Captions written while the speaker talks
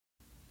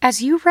As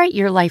you write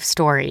your life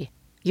story,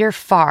 you're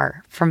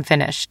far from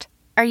finished.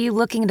 Are you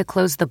looking to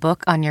close the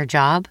book on your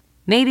job?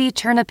 Maybe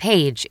turn a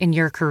page in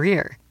your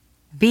career?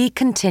 Be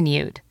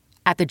continued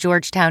at the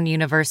Georgetown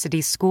University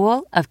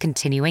School of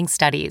Continuing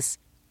Studies.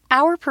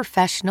 Our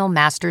professional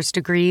master's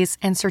degrees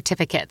and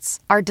certificates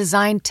are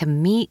designed to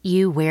meet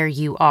you where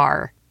you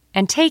are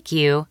and take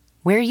you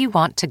where you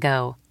want to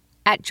go.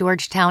 At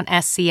Georgetown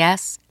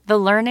SCS, the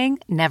learning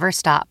never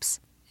stops,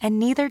 and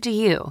neither do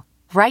you.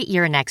 Write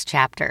your next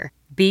chapter.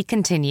 Be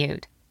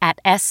continued at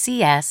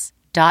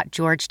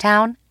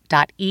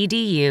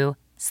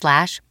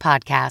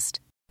scs.georgetown.edu/podcast.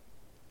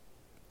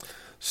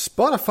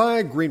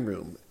 Spotify Green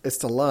Room. It's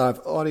the live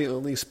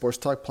audio-only sports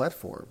talk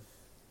platform.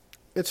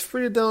 It's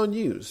free to download and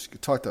use. You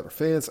can talk to other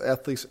fans,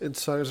 athletes,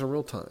 insiders in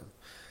real time.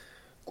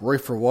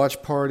 Great for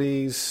watch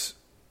parties,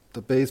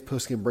 debates,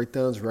 post-game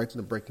breakdowns, reacting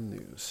to breaking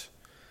news.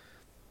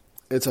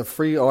 It's a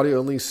free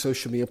audio-only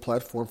social media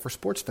platform for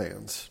sports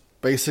fans.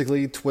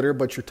 Basically Twitter,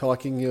 but you're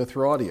talking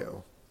through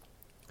audio.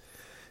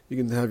 You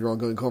can have your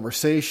ongoing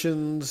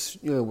conversations,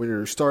 when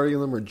you're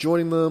starting them or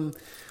joining them.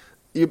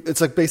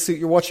 It's like basically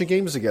you're watching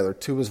games together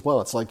too as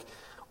well. It's like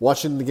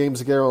watching the games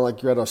together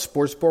like you're at a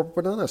sports bar,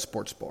 but not a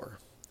sports bar.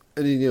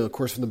 And then, of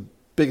course, when the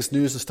biggest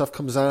news and stuff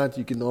comes out,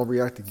 you can all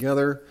react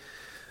together.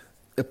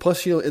 And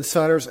plus,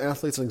 insiders,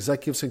 athletes, and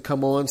executives can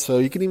come on. So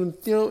you can even,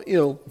 if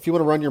you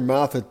want to run your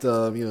mouth at,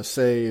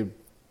 say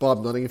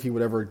Bob Nutting, if he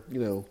would ever,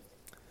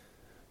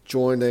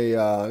 join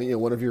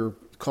one of your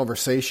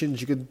conversations,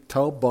 you could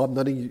tell Bob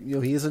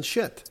Nutting, he isn't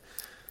shit.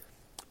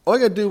 All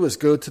you got to do is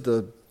go to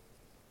the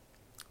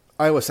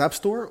iOS App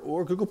Store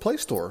or Google Play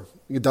Store.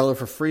 You can download it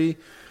for free,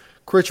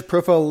 create your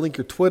profile, link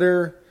your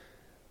Twitter,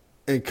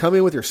 and come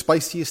in with your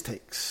spiciest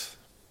takes.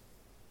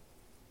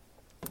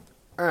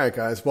 All right,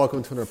 guys,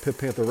 welcome to another Pit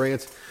Panther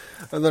Rant,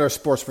 another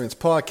Sports Rants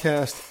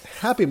podcast.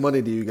 Happy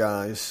Monday to you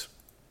guys.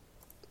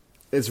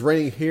 It's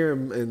raining here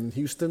in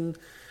Houston.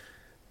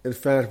 In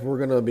fact, we're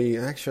going to be...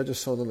 Actually, I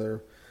just saw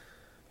another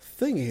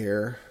thing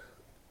here.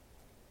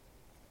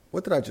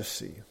 What did I just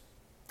see?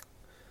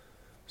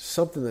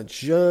 Something that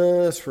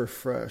just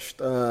refreshed.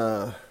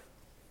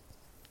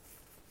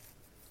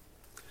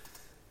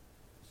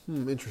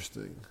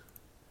 Interesting.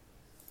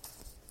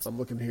 I'm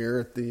looking here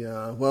at the...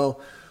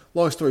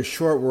 long story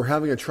short, we're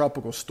having a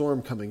tropical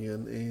storm coming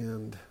in,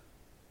 and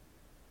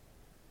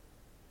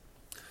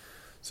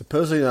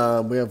supposedly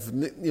we have...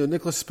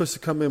 Nicholas is supposed to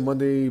come in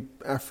Monday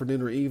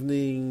afternoon or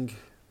evening.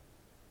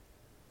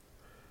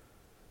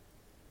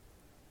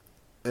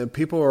 And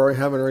people are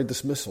having a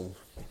dismissal.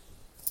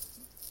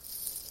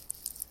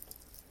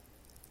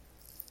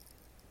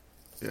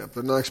 Yeah,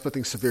 they're not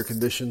expecting severe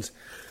conditions.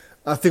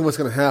 I think what's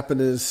going to happen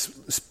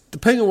is,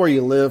 depending on where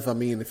you live,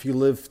 if you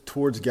live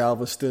towards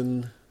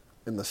Galveston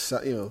in the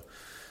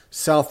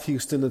South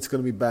Houston, it's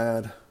going to be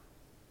bad.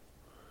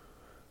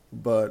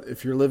 But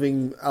if you're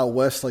living out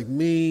west like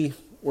me,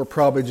 we're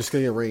probably just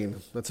going to get rain.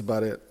 That's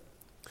about it.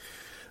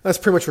 That's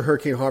pretty much what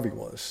Hurricane Harvey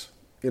was.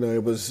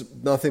 It was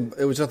nothing.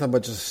 It was nothing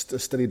but just a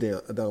steady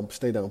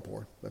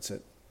downpour. That's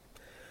it.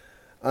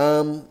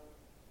 Going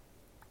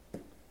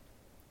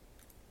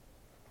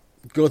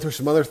through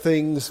some other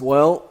things.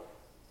 Well,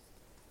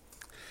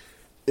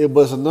 it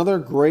was another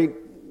great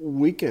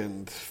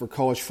weekend for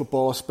college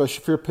football,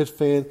 especially if you're a Pitt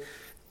fan.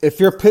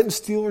 If you're a Pitt and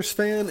Steelers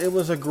fan, it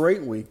was a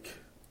great weekend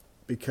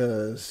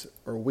because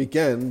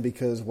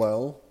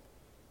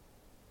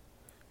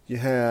you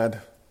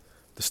had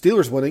the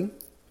Steelers winning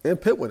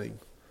and Pitt winning.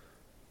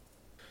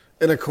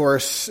 And, of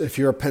course, if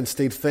you're a Penn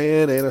State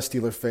fan and a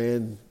Steeler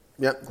fan,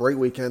 great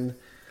weekend.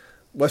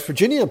 West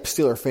Virginia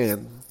Steeler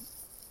fan,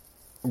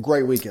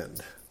 great weekend.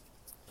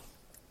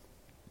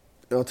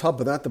 And on top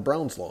of that, the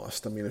Browns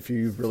lost. If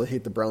you really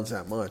hate the Browns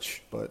that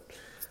much. But,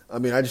 I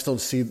just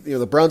don't see,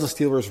 the Browns and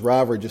Steelers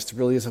rivalry just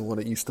really isn't what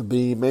it used to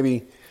be.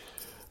 Maybe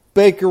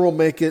Baker will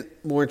make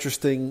it more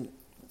interesting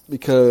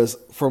because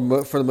for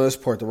the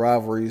most part, the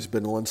rivalry's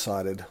been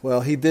one-sided.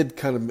 Well, he did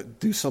kind of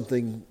do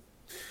something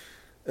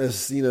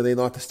as, they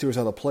knocked the Steelers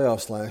out of the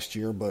playoffs last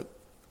year. But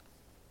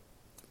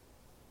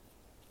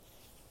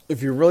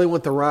if you really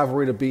want the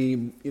rivalry to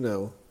be,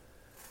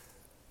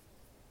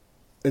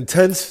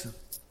 intense,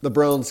 the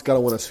Browns got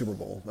to win a Super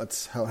Bowl.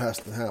 That's how it has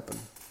to happen.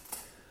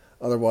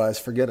 Otherwise,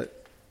 forget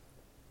it.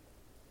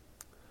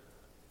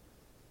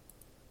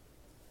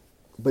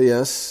 But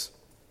yes,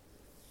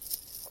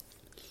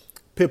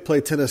 Pitt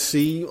played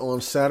Tennessee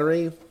on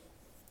Saturday,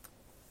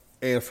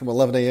 and from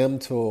 11 a.m.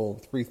 till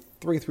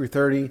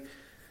 3:30,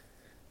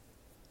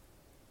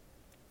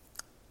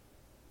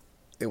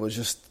 it was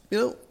just,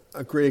 a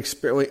great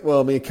experience.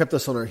 Well, it kept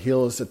us on our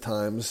heels at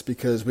times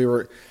because we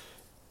were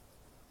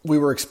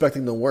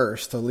expecting the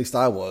worst. At least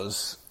I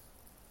was.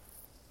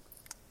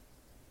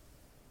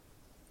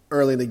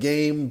 Early in the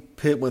game,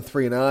 Pitt went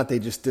 3-0. They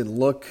just didn't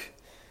look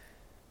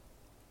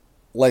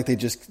like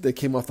they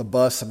came off the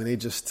bus. They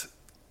just,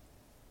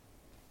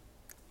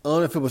 I don't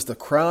know if it was the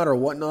crowd or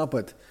whatnot,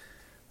 but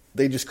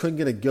they just couldn't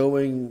get it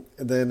going.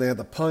 And then they had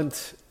the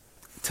punt.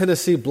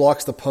 Tennessee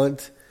blocks the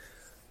punt.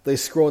 They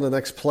score on the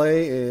next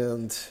play,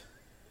 and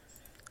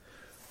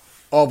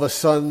all of a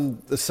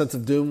sudden the sense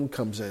of doom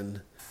comes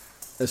in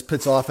as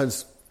Pitt's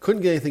offense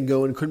couldn't get anything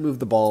going, couldn't move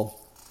the ball.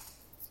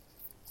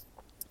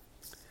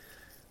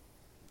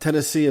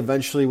 Tennessee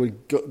eventually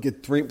would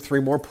get three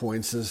more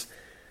points.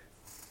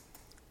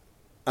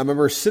 I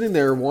remember sitting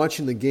there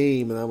watching the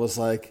game, and I was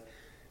like,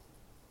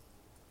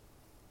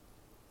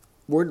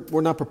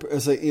 "We're not prepared."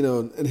 As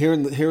and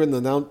hearing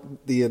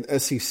the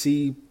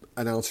SEC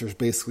announcers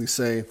basically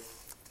say,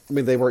 I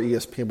mean, they were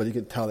ESPN, but you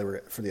could tell they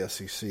were for the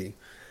SEC.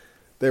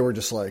 They were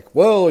just like,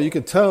 "Well, you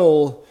could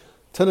tell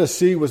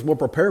Tennessee was more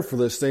prepared for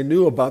this. They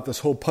knew about this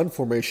whole punt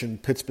formation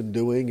Pitt's been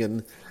doing,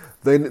 and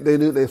they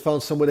knew they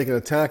found someone they can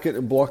attack it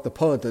and block the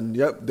punt. And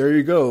yep, there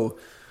you go."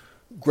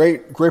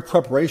 Great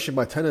preparation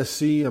by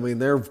Tennessee. I mean,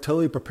 they're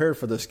totally prepared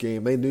for this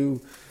game. They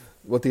knew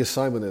what the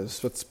assignment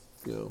is. That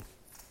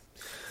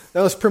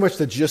was pretty much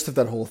the gist of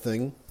that whole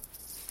thing,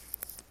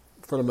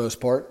 for the most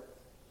part.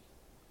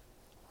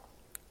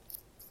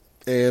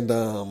 And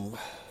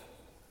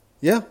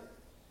yeah.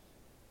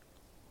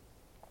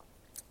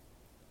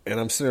 And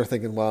I'm sitting there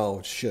thinking, wow,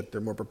 shit,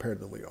 they're more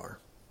prepared than we are.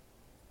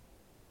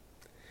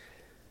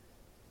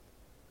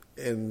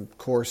 And of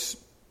course,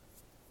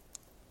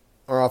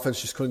 our offense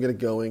just couldn't get it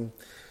going.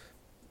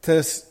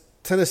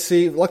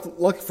 Tennessee,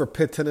 lucky for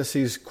Pitt,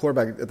 Tennessee's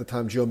quarterback at the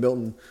time, Joe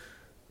Milton,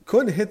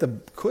 couldn't hit the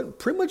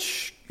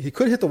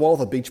wall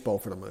with a beach ball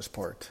for the most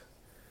part.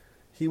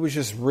 He was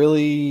just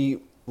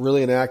really,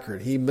 really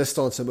inaccurate. He missed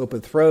on some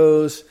open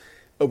throws,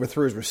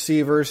 overthrew his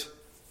receivers.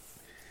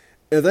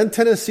 And then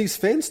Tennessee's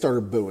fans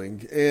started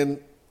booing.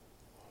 And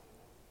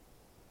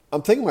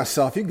I'm thinking to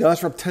myself, you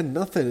guys are up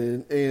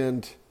 10-0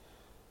 and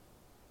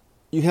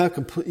you have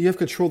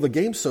control of the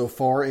game so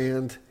far,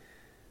 and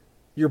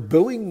you're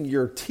booing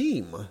your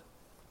team.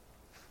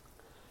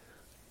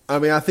 I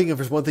mean, I think if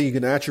there's one thing you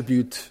can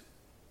attribute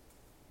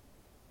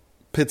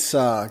Pitt's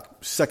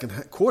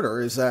second quarter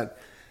is that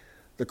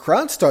the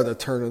crowd started to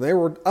turn, and they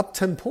were up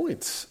 10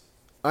 points.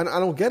 I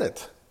don't get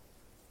it.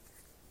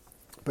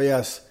 But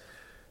yes,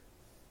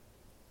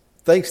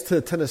 thanks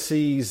to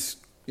Tennessee's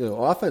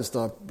offense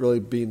not really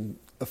being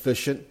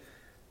efficient,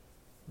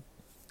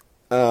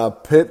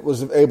 Pitt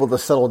was able to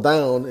settle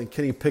down, and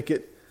Kenny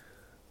Pickett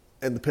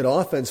and the Pitt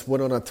offense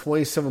went on a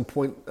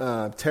 27-point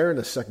tear in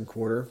the second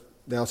quarter.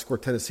 They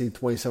outscored Tennessee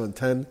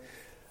 27-10.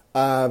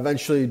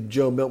 Eventually,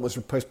 Joe Milton was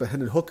replaced by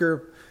Hendon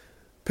Hooker.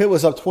 Pitt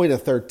was up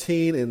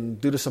 20-13, and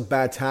due to some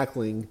bad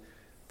tackling,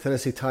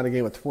 Tennessee tied the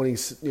game at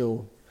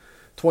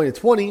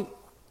 20-20.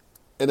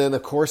 And then,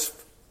 of course,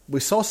 we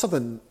saw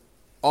something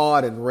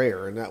odd and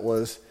rare, and that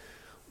was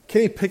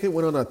Kenny Pickett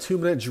went on a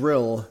 2-minute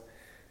drill.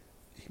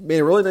 He made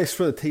a really nice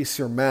throw to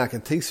Taysir Mack,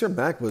 and Taysir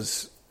Mack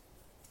was,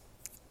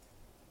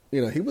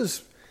 he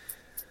was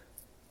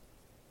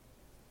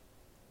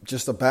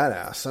just a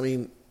badass. I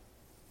mean,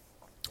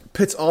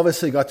 Pitt's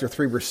obviously got their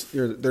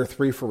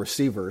three for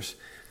receivers.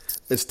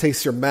 It's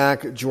Taysir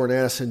Mack, Jordan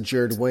Addison,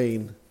 Jared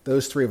Wayne.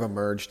 Those three have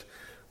emerged.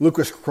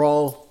 Lucas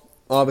Krull,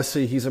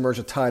 obviously, he's emerged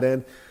a tight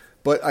end.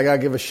 But I got to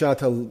give a shout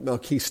to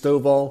Marquise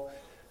Stovall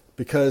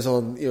because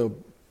on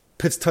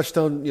Pitt's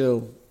touchdown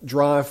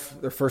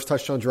drive, their first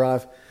touchdown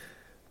drive,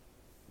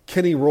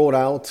 Kenny rolled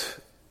out.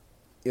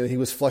 He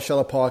was flushed out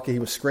of the pocket. He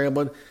was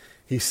scrambling.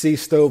 He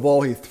sees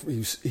Stovall.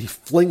 He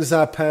flings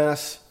that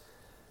pass,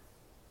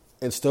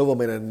 and Stovall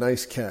made a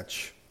nice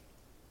catch.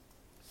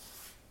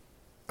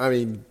 I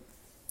mean,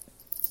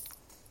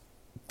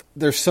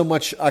 there's so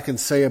much I can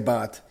say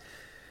about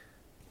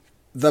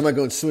them. I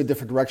go in so many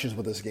different directions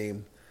with this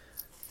game.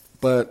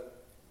 But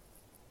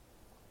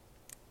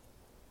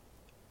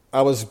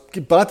I was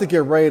about to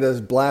get ready to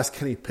blast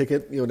Kenny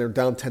Pickett. They're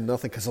down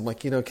 10-0 because I'm like,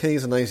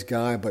 Kenny's a nice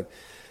guy, but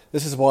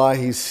this is why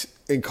he's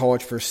in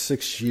college for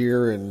 6th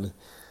year. And,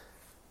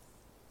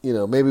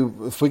 maybe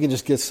if we can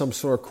just get some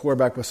sort of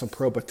quarterback with some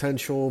pro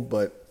potential.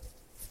 But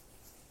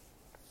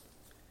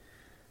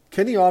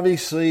Kenny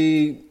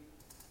obviously,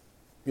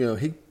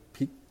 he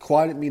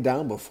quieted me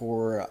down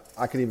before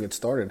I could even get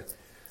started.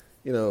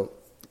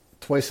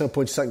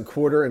 27-point second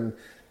quarter, and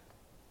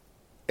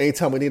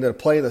anytime we needed to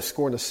play the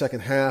score in the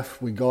second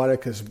half, we got it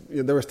because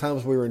there was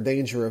times we were in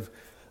danger of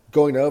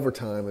going to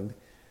overtime, and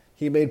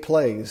he made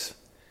plays.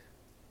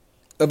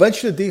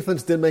 Eventually, the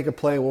defense did make a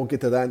play, and we'll get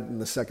to that in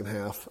the second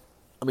half.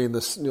 I mean,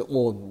 not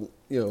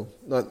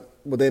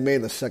what they made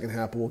in the second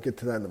half, but we'll get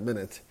to that in a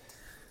minute.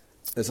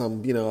 As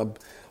I'm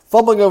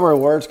fumbling over our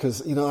words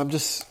because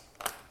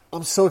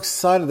I'm so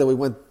excited that we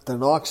went to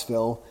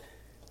Knoxville,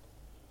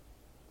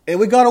 and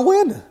we got a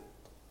win.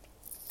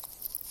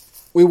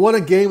 We won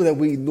a game that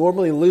we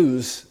normally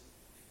lose,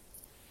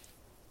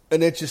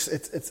 and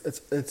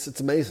it's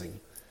amazing.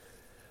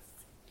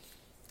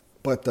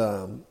 But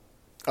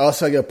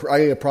also I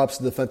get props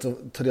to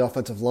the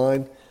offensive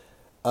line.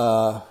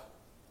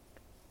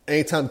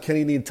 Anytime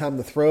Kenny needed time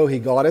to throw, he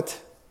got it.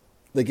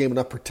 They gave him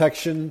enough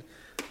protection.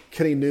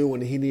 Kenny knew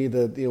when he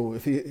needed to,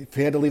 if he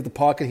had to leave the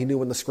pocket, he knew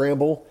when to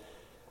scramble.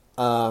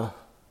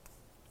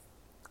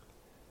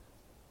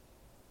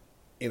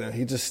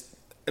 He just,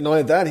 and not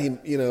only that,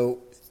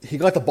 he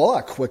got the ball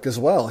out quick as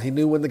well. He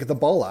knew when to get the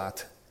ball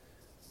out.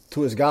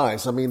 to his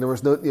guys. I mean, there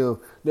was no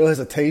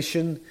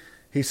hesitation.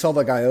 He saw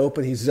the guy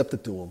open, he zipped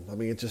it to him. I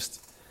mean, it's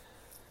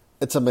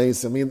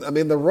amazing. I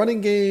mean, the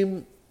running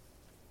game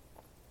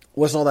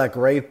wasn't all that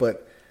great,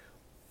 but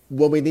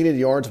when we needed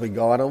yards, we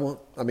got them.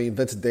 I mean,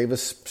 Vincent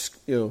Davis,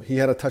 he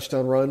had a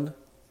touchdown run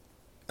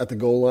at the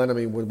goal line. I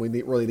mean, when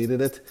we really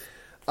needed it.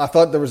 I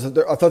thought there was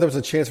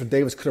a chance where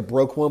Davis could have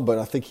broke one, but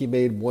I think he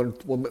made one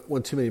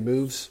too many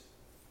moves.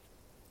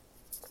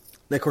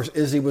 And of course,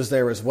 Izzy was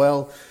there as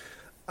well.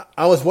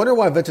 I was wondering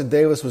why Vincent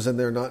Davis was in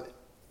there, not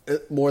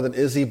more than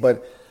Izzy,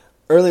 but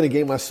early in the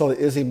game I saw that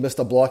Izzy missed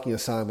a blocking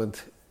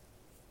assignment,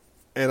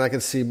 and I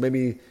can see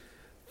maybe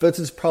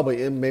Vincent's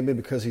probably in, maybe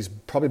because he's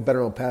probably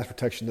better on pass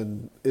protection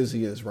than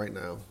Izzy is right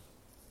now.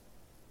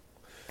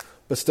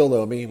 But still,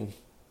 though, I mean,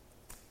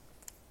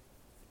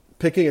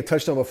 picking a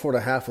touchdown before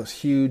the half was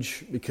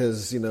huge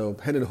because,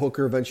 Hendon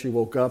Hooker eventually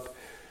woke up.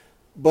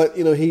 But,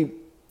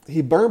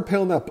 he burned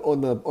Payne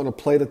on a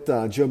play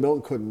that Joe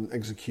Milton couldn't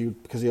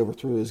execute because he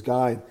overthrew his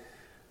guy.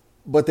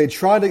 But he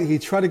tried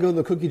to go in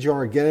the cookie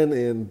jar again,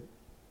 and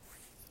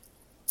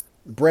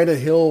Brandon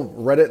Hill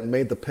read it and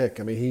made the pick.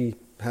 I mean, he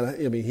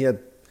led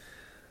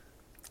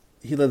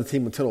the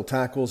team in total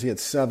tackles. He had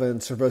 7.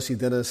 Servosi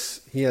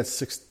Dennis, he had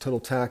 6 total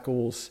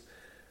tackles.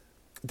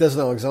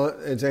 Desmond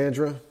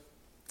Alexandra,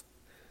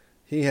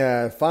 he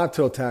had 5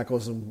 total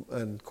tackles and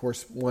of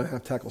course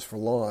 1.5 tackles for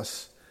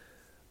loss.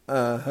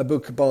 Habu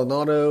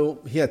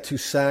Cabalonado, he had 2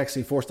 sacks.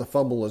 He forced a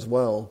fumble as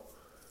well,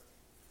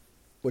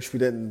 which we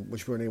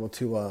weren't able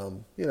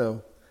to,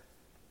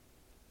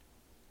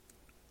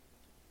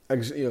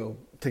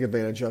 take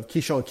advantage of.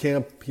 Keyshawn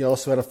Camp, he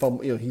also had a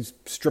fumble. He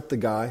stripped the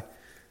guy.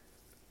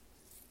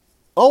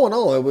 All in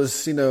all, it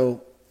was,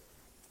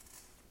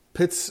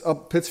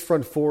 Pitt's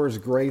front four is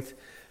great.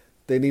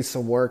 They need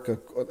some work, a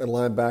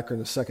linebacker in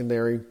the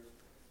secondary.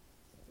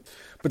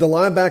 But the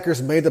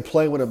linebackers made the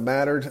play when it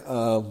mattered.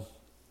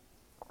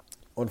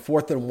 On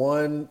 4th and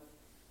 1,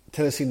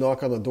 Tennessee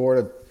knocked on the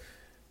door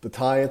to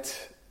tie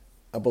it,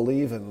 I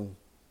believe, and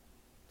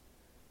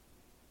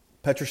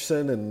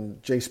Peterson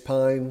and Jace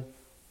Pine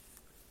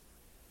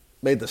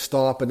made the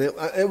stop. And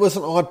it was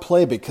an odd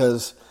play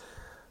because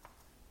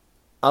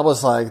I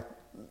was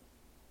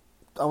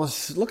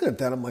looking at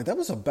that. I'm like, that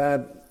was a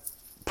bad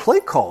play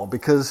call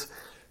because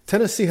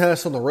Tennessee had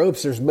us on the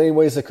ropes. There's many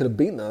ways they could have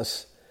beaten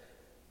us.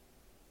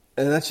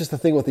 And that's just the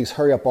thing with these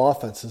hurry-up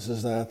offenses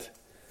is that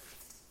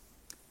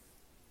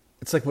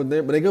it's like when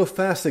they go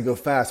fast, they go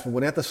fast. But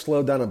when they have to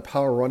slow down and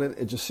power run it,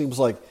 it just seems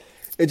like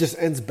it just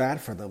ends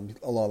bad for them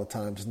a lot of the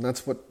times. And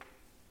that's what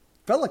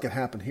felt like it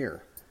happened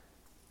here.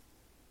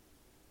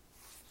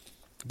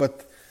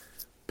 But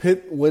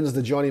Pitt wins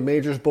the Johnny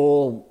Majors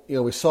Bowl.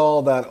 We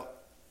saw that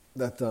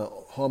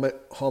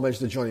homage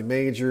to Johnny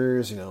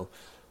Majors.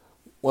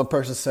 One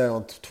person said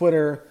on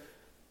Twitter,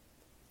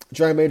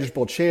 Johnny Majors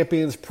Bowl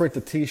champions, print the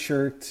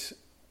T-shirt.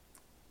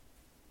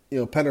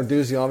 Pat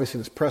Narduzzi, obviously,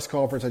 in his press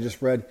conference I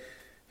just read,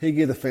 he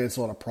gave the fans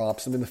a lot of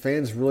props. I mean, the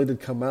fans really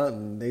did come out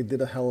and they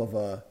did a hell of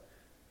a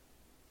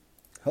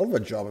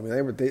job. I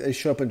mean, they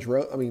show up in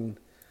droves. I mean,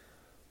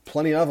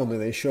 plenty of them,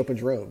 and they show up in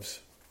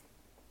droves.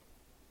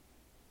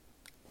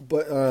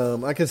 But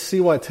I can see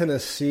why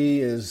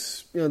Tennessee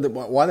is,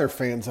 why their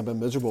fans have been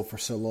miserable for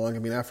so long. I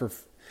mean, ever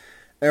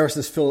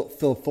since Phil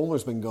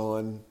Fulmer's been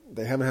gone,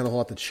 they haven't had a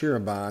lot to cheer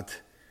about.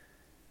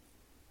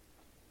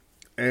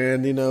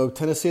 And,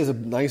 Tennessee has a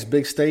nice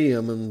big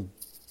stadium and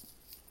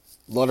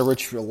a lot of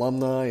rich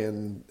alumni,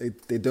 and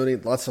they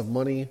donate lots of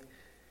money.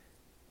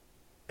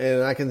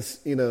 And I can,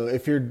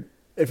 if you're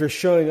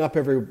showing up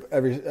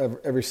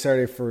every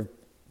Saturday for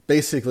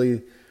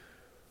basically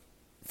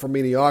for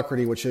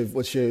mediocrity, which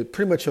you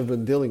pretty much have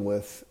been dealing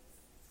with,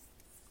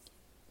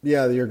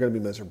 yeah, you're going to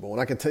be miserable. And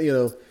I can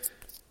tell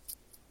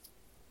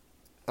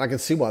I can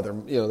see why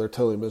they're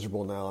totally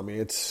miserable now. I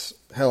mean,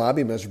 I'd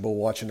be miserable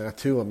watching that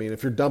too. I mean,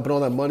 if you're dumping all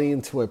that money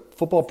into a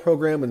football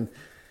program and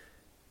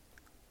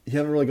you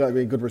haven't really got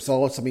any good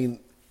results, I mean,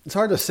 it's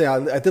hard to say.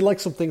 I did like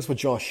some things with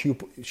Josh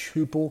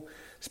Heupel,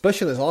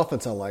 especially in his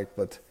offense I liked,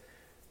 but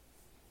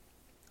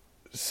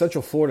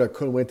Central Florida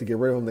couldn't wait to get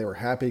rid of him. They were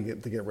happy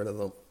to get rid of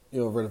them,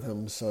 rid of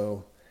him.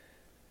 So,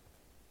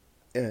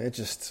 yeah, it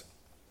just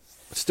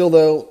still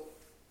though,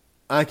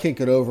 I can't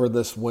get over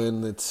this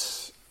win.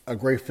 It's a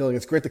great feeling.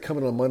 It's great to come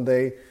in on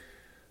Monday,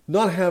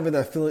 not having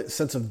that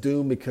sense of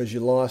doom because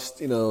you lost,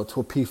 to a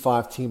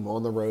P5 team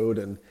on the road.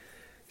 And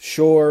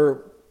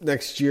sure,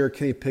 next year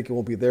Kenny Pickett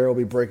will be there. He'll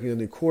be breaking a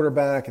new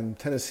quarterback, and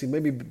Tennessee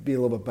maybe be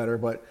a little bit better.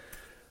 But,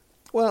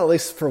 well, at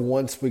least for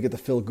once we get to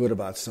feel good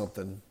about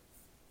something.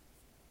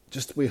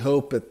 Just we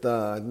hope that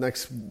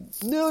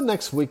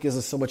next week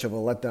isn't so much of a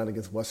letdown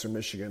against Western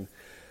Michigan.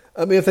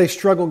 I mean, if they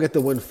struggle and get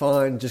the win,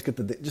 fine. Just get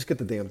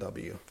the damn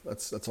W.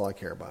 That's all I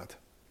care about.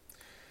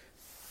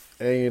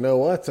 And you know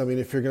what? I mean,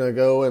 if you're gonna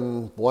go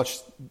and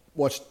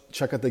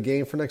check out the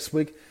game for next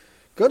week,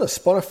 go to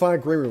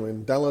Spotify, Green Room,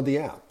 and download the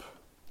app.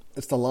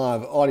 It's the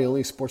live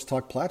audio-only sports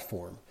talk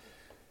platform.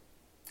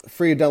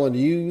 Free to download and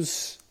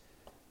use,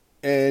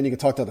 and you can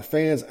talk to other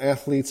fans,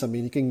 athletes. I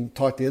mean, you can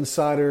talk to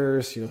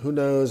insiders. Who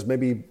knows?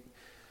 Maybe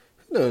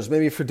who knows?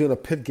 Maybe if you're doing a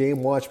Pitt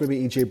game watch,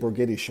 maybe EJ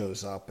Borghetti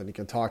shows up and you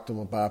can talk to him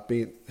about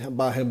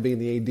him being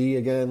the AD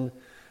again,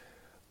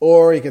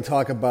 or you can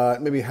talk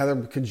about maybe Heather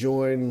can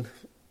join,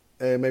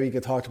 and maybe you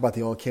can talk about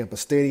the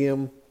on-campus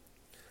stadium.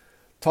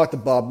 Talk to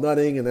Bob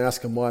Nutting and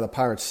ask him why the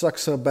Pirates suck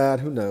so bad.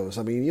 Who knows?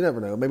 I mean, you never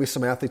know. Maybe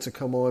some athletes will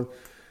come on.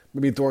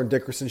 Maybe Doran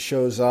Dickerson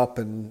shows up,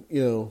 and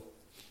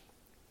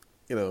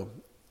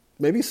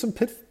maybe some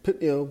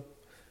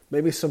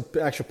maybe some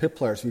actual Pitt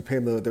players will be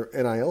paying their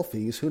NIL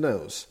fees. Who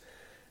knows?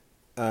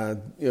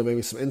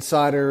 Maybe some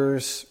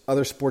insiders,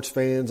 other sports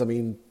fans. I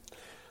mean,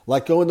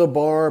 like going to a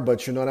bar,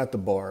 but you're not at the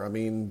bar. I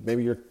mean,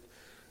 maybe you're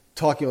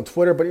talking on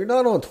Twitter, but you're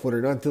not on Twitter.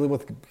 You're not dealing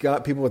with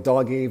people with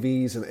dog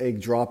AVs and egg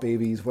drop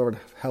AVs, whatever the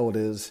hell it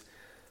is.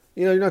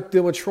 You're not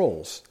dealing with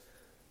trolls.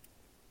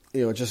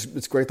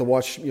 It's great to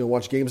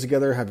watch games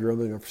together, have your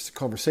own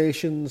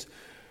conversations,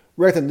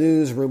 react to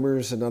news,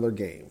 rumors, and other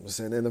games.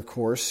 And then, of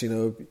course,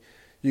 you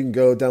can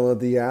go download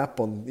the app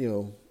on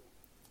the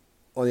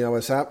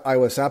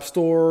iOS App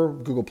Store,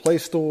 Google Play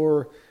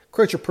Store,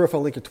 create your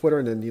profile, link your Twitter,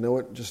 and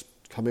then, just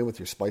come in with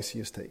your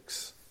spiciest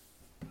takes.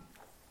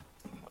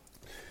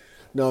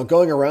 Now,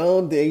 going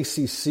around the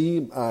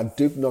ACC,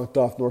 Duke knocked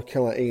off North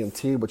Carolina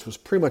A&T, which was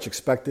pretty much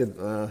expected.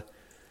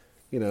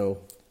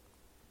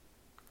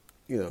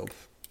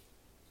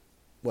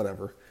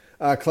 Whatever.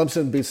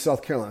 Clemson beats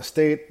South Carolina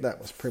State. That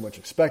was pretty much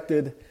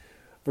expected.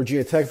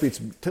 Virginia Tech beats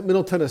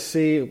Middle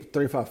Tennessee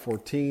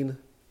 35-14.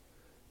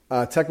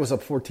 Tech was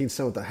up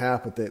 14-7 at the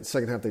half, but the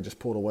second half they just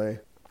pulled away.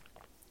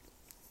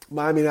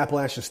 Miami and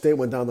Appalachian State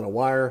went down to the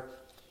wire,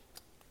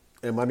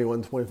 and Miami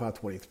won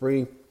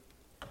 25-23.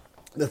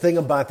 The thing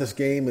about this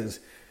game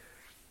is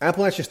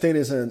Appalachian State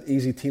isn't an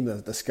easy team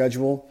to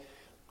schedule,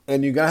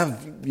 and you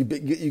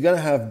gotta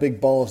have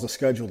big balls to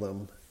schedule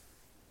them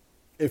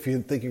if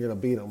you think you're going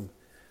to beat them.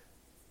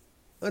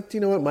 But you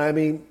know what,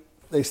 Miami,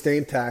 they stay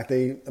intact.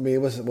 It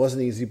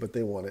wasn't easy, but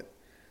they won it.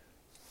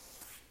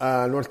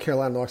 North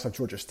Carolina knocks off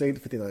Georgia State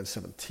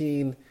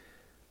 59-17.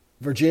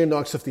 Virginia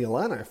knocks off the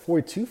Illini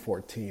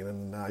 42-14,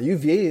 and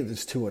UVA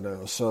is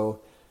 2-0.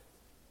 So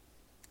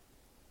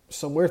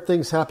some weird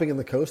things happening in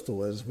the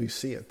Coastal as we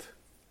see it.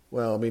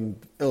 Well, I mean,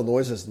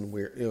 Illinois isn't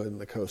weird, in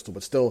the Coastal,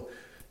 but still,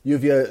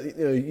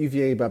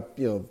 UVA about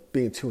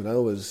being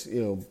 2-0 is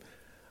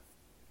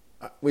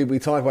We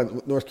talk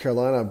about North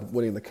Carolina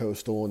winning the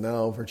Coastal, and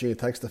now Virginia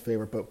Tech's the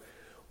favorite, but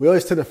we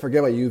always tend to forget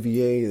about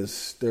UVA.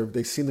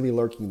 They seem to be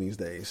lurking these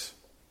days.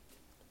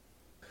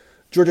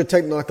 Georgia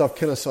Tech knocked off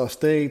Kennesaw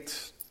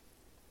State.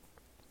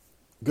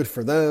 Good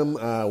for them.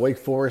 Wake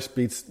Forest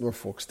beats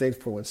Norfolk State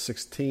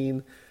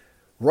 4-16.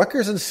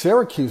 Rutgers and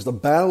Syracuse, the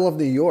Battle of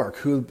New York.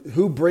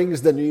 Who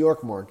brings the New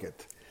York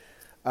market?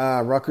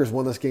 Rutgers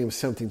won this game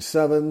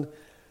 17-7.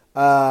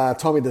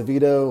 Tommy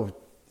DeVito,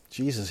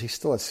 Jesus, he's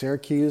still at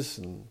Syracuse,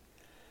 and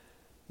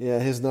yeah,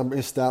 his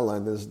stat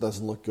line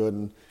doesn't look good.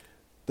 And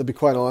to be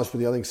quite honest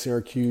with you, I think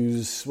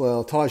Syracuse,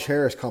 Taj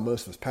Harris caught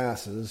most of his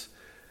passes.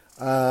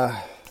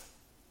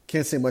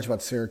 Can't say much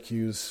about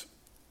Syracuse.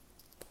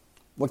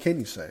 What can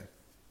you say?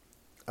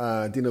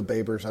 Dino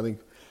Babers, I think,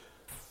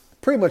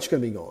 pretty much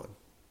going to be gone.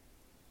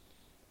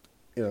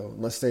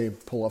 Unless they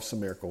pull off some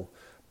miracle.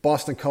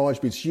 Boston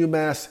College beats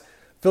UMass.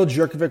 Phil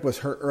Jurkovic was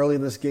hurt early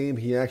in this game.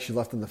 He actually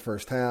left in the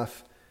first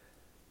half.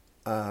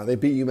 They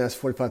beat UMass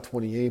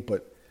 45-28,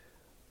 but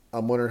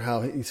I'm wondering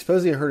how he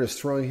supposedly hurt his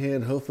throwing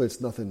hand. Hopefully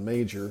it's nothing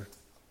major,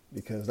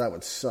 because that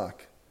would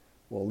suck.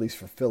 Well, at least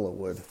for Phil it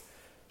would.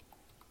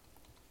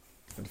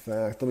 In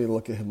fact, let me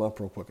look at him up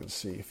real quick and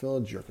see.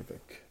 Phil Jurkovic.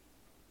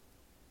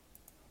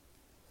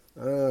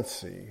 Let's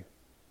see.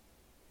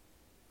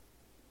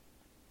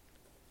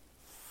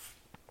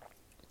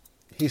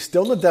 He's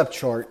still in the depth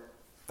chart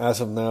as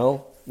of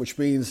now, which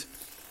means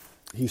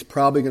he's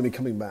probably going to be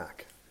coming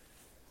back.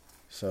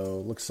 So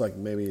it looks like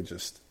maybe it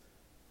just,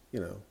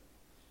 yeah.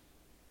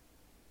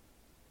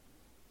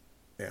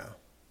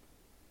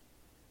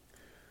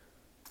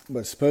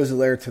 But supposedly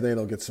later today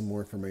they'll get some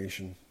more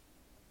information.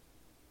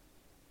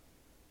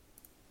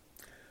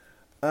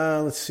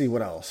 Let's see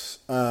what else.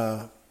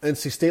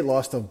 NC State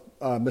lost to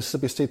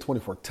Mississippi State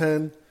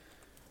 24-10.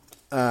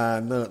 No,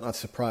 not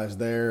surprised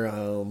there.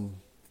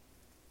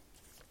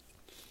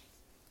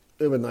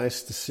 It would be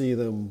nice to see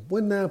them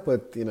win that,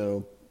 but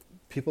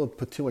people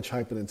put too much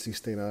hype in NC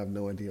State. I have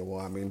no idea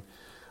why. I mean,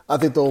 I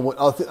think they'll win.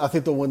 I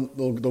think they'll win.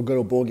 They'll go to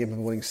a bowl game for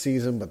the winning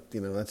season, but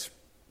that's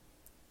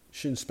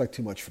shouldn't expect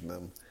too much from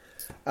them.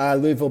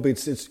 Louisville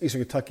beats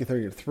Eastern Kentucky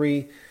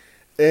 30-3,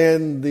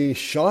 and the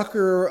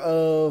shocker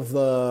of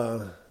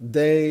the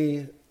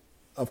day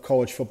of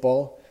college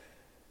football.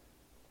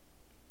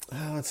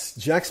 It's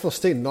Jacksonville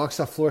State knocks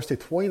off Florida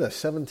State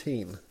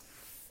 20-17.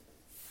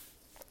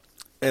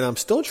 And I'm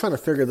still trying to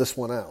figure this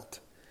one out.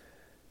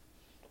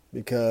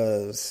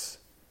 Because,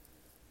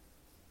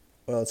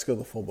 let's go to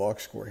the full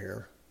box score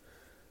here.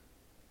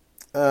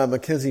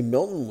 Mackenzie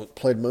Milton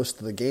played most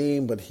of the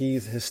game, but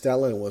his stat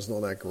line wasn't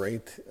all that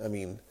great. I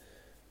mean,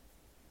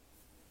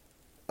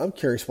 I'm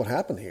curious what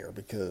happened here,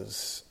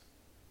 because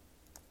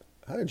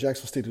how did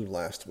Jacksonville State do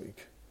last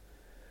week?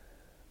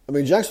 I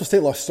mean, Jacksonville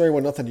State lost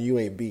 31-0 to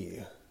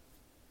UAB.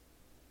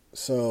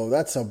 So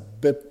that's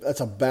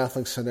a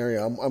baffling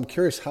scenario. I'm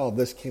curious how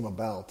this came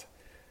about.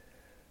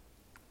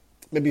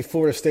 Maybe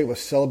Florida State was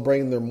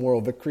celebrating their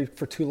moral victory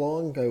for too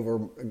long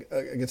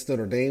against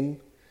Notre Dame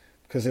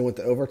because they went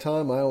to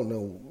overtime. I don't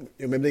know.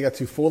 Maybe they got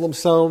too full of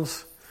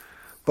themselves.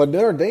 But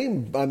Notre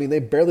Dame, I mean, they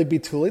barely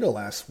beat Toledo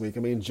last week. I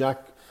mean,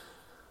 Jack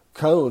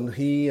Cohn,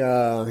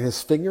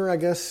 his finger, I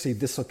guess, he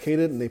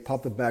dislocated, and they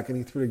popped it back, and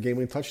he threw the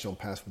game-winning touchdown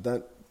pass. But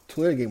that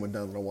Toledo game went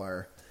down to the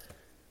wire.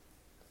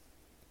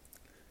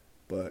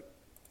 But,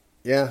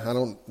 yeah, I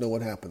don't know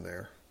what happened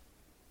there.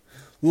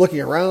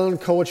 Looking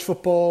around college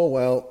football,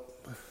 well,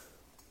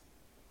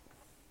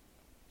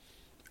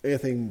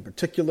 anything in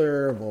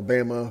particular?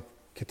 Alabama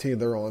continued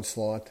their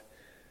onslaught.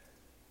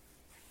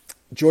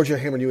 Georgia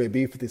hammered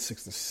UAB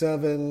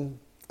 56-7.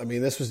 I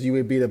mean, this was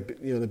UAB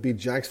to beat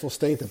Jacksonville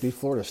State, to beat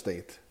Florida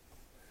State.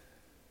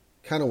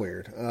 Kind of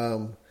weird.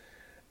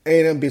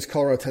 A&M beats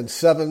Colorado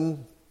 10-7.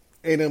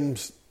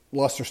 A&M's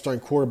lost their starting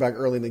quarterback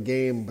early in the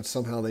game, but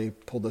somehow they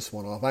pulled this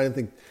one off. I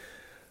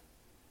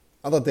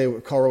thought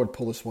Colorado would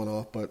pull this one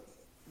off, but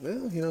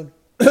well,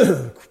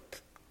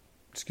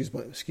 excuse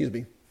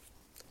me.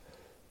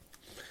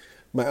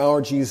 My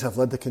allergies have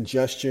led to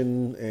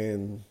congestion,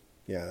 and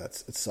yeah,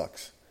 it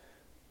sucks.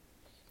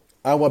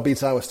 Iowa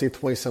beats Iowa State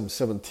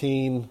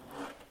 27-17.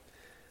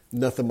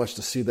 Nothing much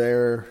to see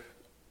there.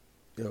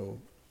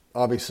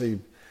 Obviously,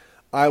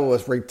 Iowa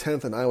was ranked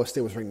 10th and Iowa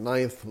State was ranked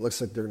 9th. It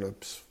looks like they're going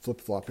to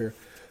flip-flop here.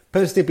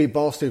 Penn State beat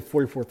Ball State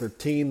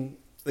 44-13.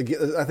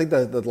 I think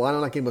the line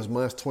on that game was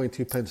minus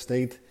 22 Penn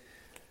State.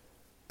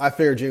 I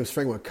figured James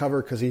Franklin would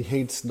cover because he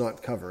hates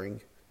not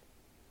covering.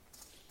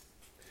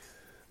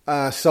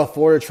 South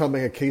Florida trying to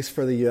make a case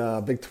for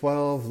the Big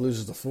 12.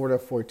 Loses to Florida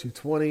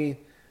 42-20.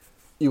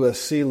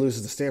 USC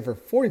loses to Stanford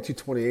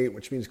 42-28,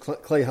 which means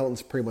Clay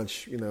Helton's pretty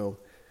much,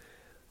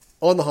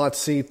 on the hot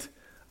seat.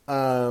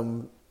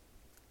 Arkansas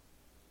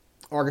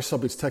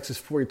beats Texas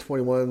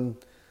 40-21.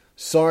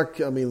 Sark,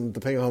 I mean,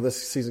 depending on how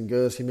this season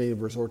goes, he may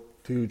resort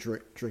to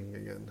drinking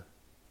again.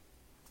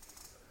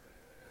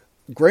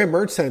 Graham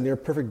Mertz had a near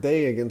perfect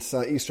day against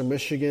Eastern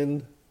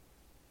Michigan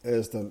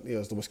as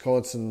the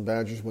Wisconsin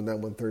Badgers win that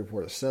one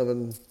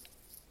 34-7.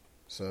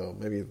 So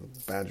maybe the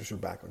Badgers are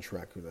back on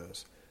track. Who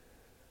knows?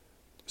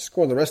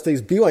 Scoring the rest of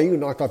these, BYU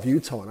knocked off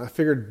Utah, and I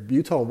figured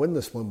Utah would win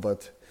this one,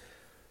 but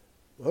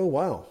oh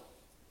wow.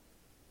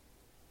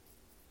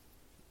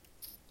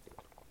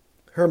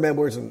 Herman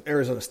Edwards and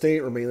Arizona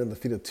State remain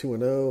undefeated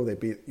 2-0. They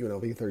beat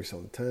UNLV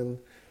 37-10.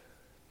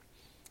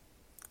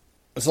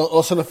 Let's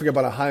also not forget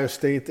about Ohio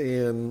State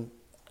and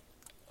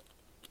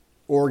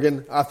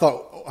Oregon. I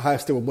thought Ohio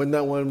State would win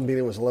that one, being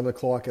it was 11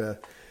 o'clock at an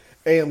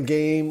a.m.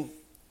 game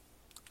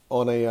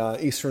on a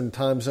Eastern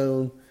time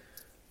zone.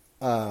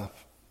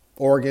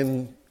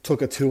 Oregon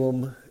took it to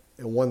them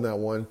and won that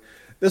one.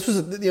 This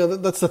was,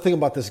 that's the thing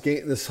about this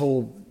game. This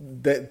whole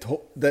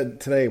that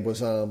today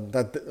was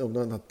not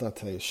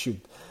today.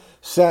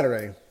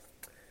 Saturday,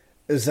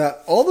 is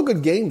that all the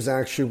good games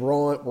actually were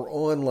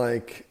on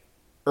like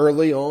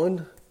early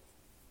on,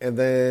 and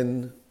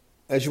then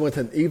as you went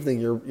to the evening,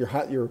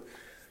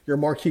 your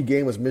marquee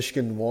game was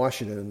Michigan and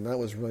Washington, and that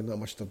was really not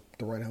much to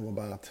write home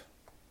about.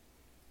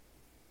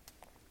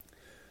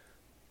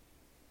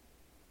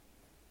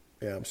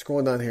 Yeah, I'm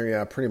scrolling down here.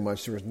 Yeah, pretty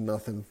much there was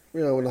nothing.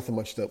 Nothing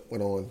much that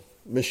went on.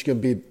 Michigan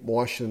beat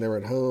Washington. They were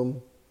at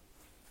home.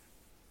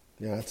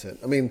 Yeah, that's it.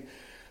 I mean,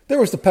 there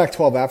was the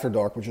Pac-12 After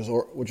Dark, which was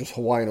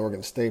Hawaii and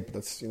Oregon State, but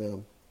that's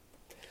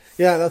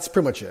yeah, that's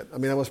pretty much it. I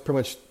mean, that was pretty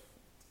much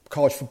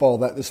college football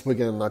this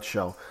weekend in a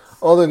nutshell.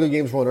 All the good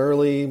games were on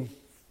early.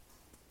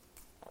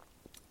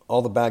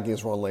 All the bad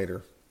games were on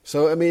later.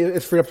 So I mean,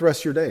 it's freed up the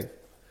rest of your day.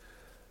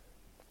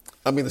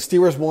 I mean, the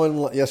Steelers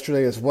won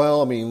yesterday as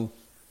well. I mean,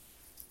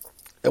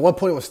 at one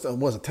point it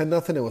was it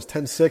 10-0? It was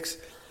 10-6.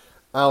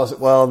 I was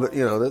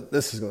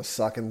this is going to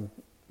suck. And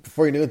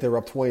before you knew it, they were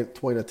up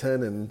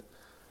 20-10, and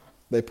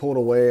they pulled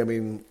away. I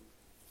mean,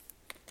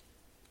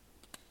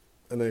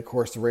 and then of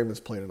course the Ravens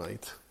play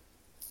tonight.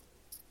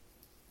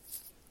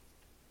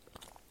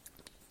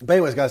 But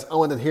anyways, guys,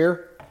 I'll end it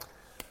here.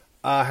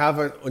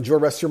 Enjoy the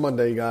rest of your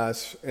Monday,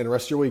 guys, and the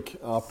rest of your week.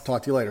 I'll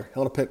talk to you later.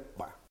 Hell in a Pit. Bye.